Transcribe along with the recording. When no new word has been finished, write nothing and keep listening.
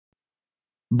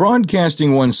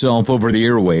Broadcasting oneself over the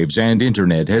airwaves and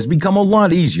internet has become a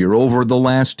lot easier over the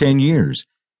last 10 years.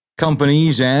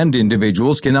 Companies and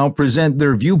individuals can now present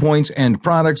their viewpoints and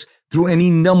products through any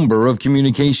number of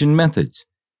communication methods.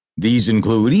 These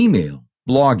include email,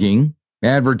 blogging,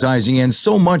 advertising, and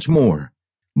so much more.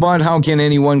 But how can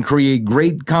anyone create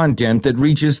great content that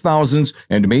reaches thousands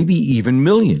and maybe even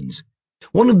millions?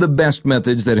 One of the best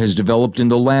methods that has developed in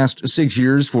the last 6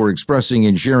 years for expressing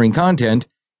and sharing content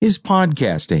is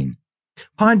podcasting.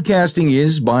 Podcasting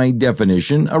is, by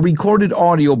definition, a recorded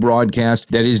audio broadcast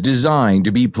that is designed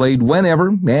to be played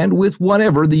whenever and with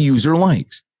whatever the user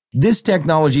likes. This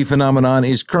technology phenomenon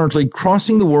is currently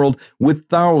crossing the world, with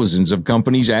thousands of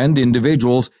companies and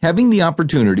individuals having the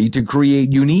opportunity to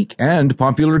create unique and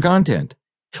popular content.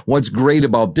 What's great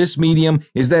about this medium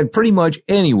is that pretty much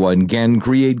anyone can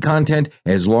create content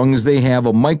as long as they have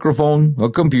a microphone,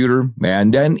 a computer,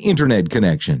 and an internet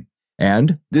connection.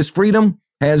 And this freedom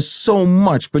has so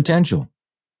much potential.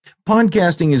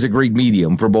 Podcasting is a great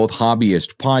medium for both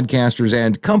hobbyist podcasters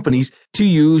and companies to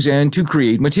use and to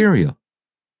create material.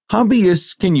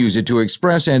 Hobbyists can use it to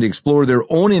express and explore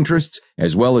their own interests,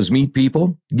 as well as meet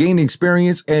people, gain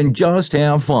experience, and just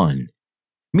have fun.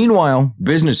 Meanwhile,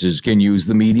 businesses can use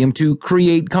the medium to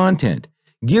create content,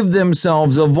 give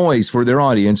themselves a voice for their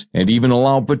audience, and even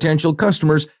allow potential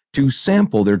customers to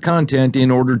sample their content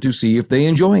in order to see if they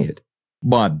enjoy it.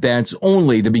 But that's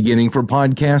only the beginning for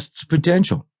podcasts'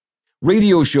 potential.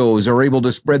 Radio shows are able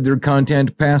to spread their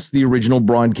content past the original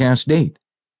broadcast date.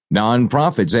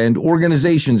 Nonprofits and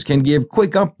organizations can give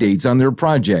quick updates on their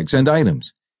projects and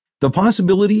items. The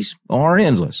possibilities are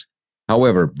endless.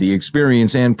 However, the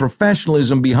experience and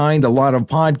professionalism behind a lot of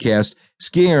podcasts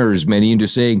scares many into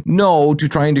saying no to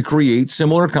trying to create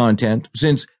similar content,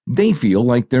 since they feel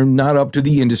like they're not up to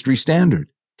the industry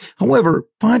standard. However,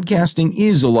 podcasting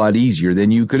is a lot easier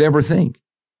than you could ever think.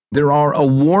 There are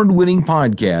award-winning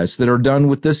podcasts that are done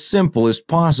with the simplest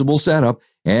possible setup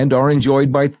and are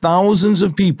enjoyed by thousands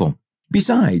of people.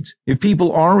 Besides, if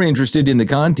people are interested in the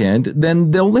content,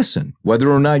 then they'll listen, whether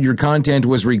or not your content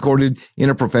was recorded in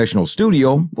a professional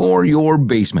studio or your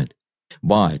basement.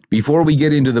 But before we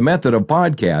get into the method of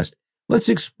podcast, let's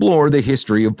explore the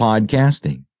history of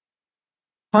podcasting.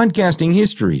 Podcasting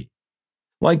history.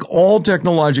 Like all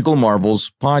technological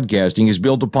marvels, podcasting is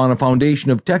built upon a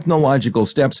foundation of technological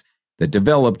steps that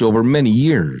developed over many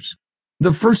years.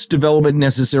 The first development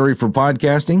necessary for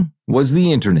podcasting was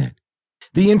the Internet.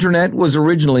 The Internet was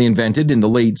originally invented in the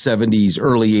late 70s,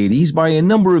 early 80s by a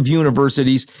number of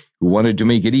universities who wanted to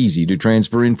make it easy to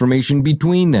transfer information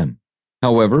between them.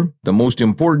 However, the most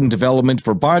important development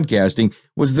for podcasting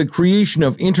was the creation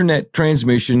of Internet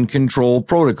Transmission Control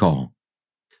Protocol.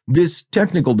 This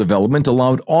technical development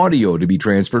allowed audio to be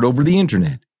transferred over the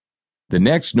Internet. The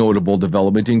next notable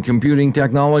development in computing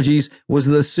technologies was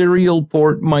the serial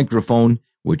port microphone,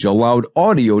 which allowed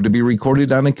audio to be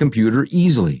recorded on a computer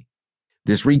easily.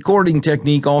 This recording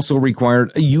technique also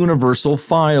required a universal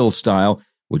file style,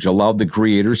 which allowed the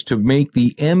creators to make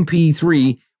the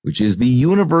MP3, which is the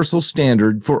universal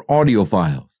standard for audio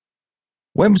files.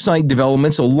 Website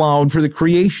developments allowed for the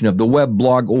creation of the web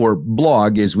blog, or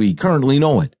blog as we currently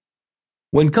know it.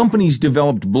 When companies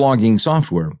developed blogging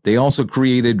software, they also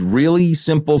created really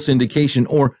simple syndication,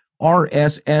 or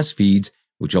RSS feeds,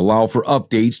 which allow for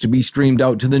updates to be streamed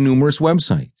out to the numerous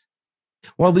websites.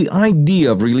 While the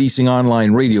idea of releasing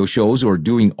online radio shows or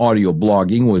doing audio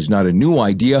blogging was not a new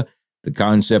idea, the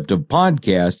concept of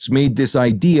podcasts made this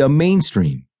idea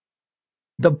mainstream.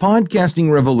 The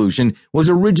podcasting revolution was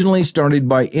originally started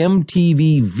by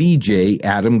MTV VJ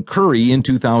Adam Curry in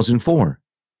 2004.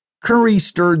 Curry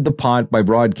stirred the pot by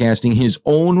broadcasting his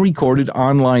own recorded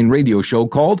online radio show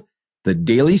called The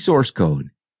Daily Source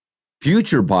Code.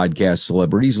 Future podcast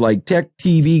celebrities like tech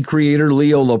TV creator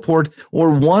Leo Laporte or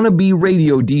wannabe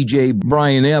radio DJ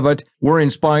Brian Abbott were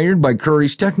inspired by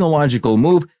Curry's technological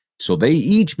move, so they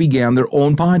each began their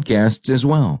own podcasts as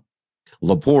well.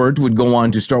 Laporte would go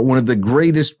on to start one of the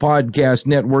greatest podcast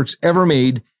networks ever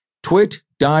made,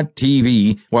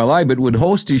 Twit.tv, while Abbott would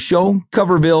host his show,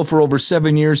 Coverville, for over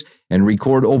 7 years and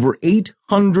record over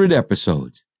 800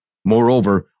 episodes.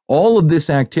 Moreover, all of this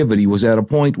activity was at a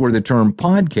point where the term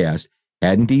podcast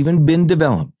hadn't even been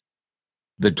developed.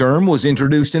 The term was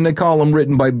introduced in a column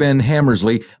written by Ben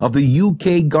Hammersley of the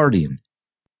UK Guardian.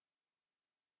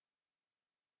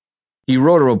 He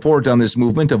wrote a report on this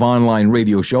movement of online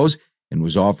radio shows and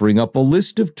was offering up a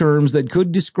list of terms that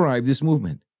could describe this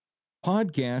movement.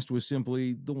 Podcast was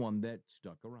simply the one that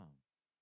stuck around.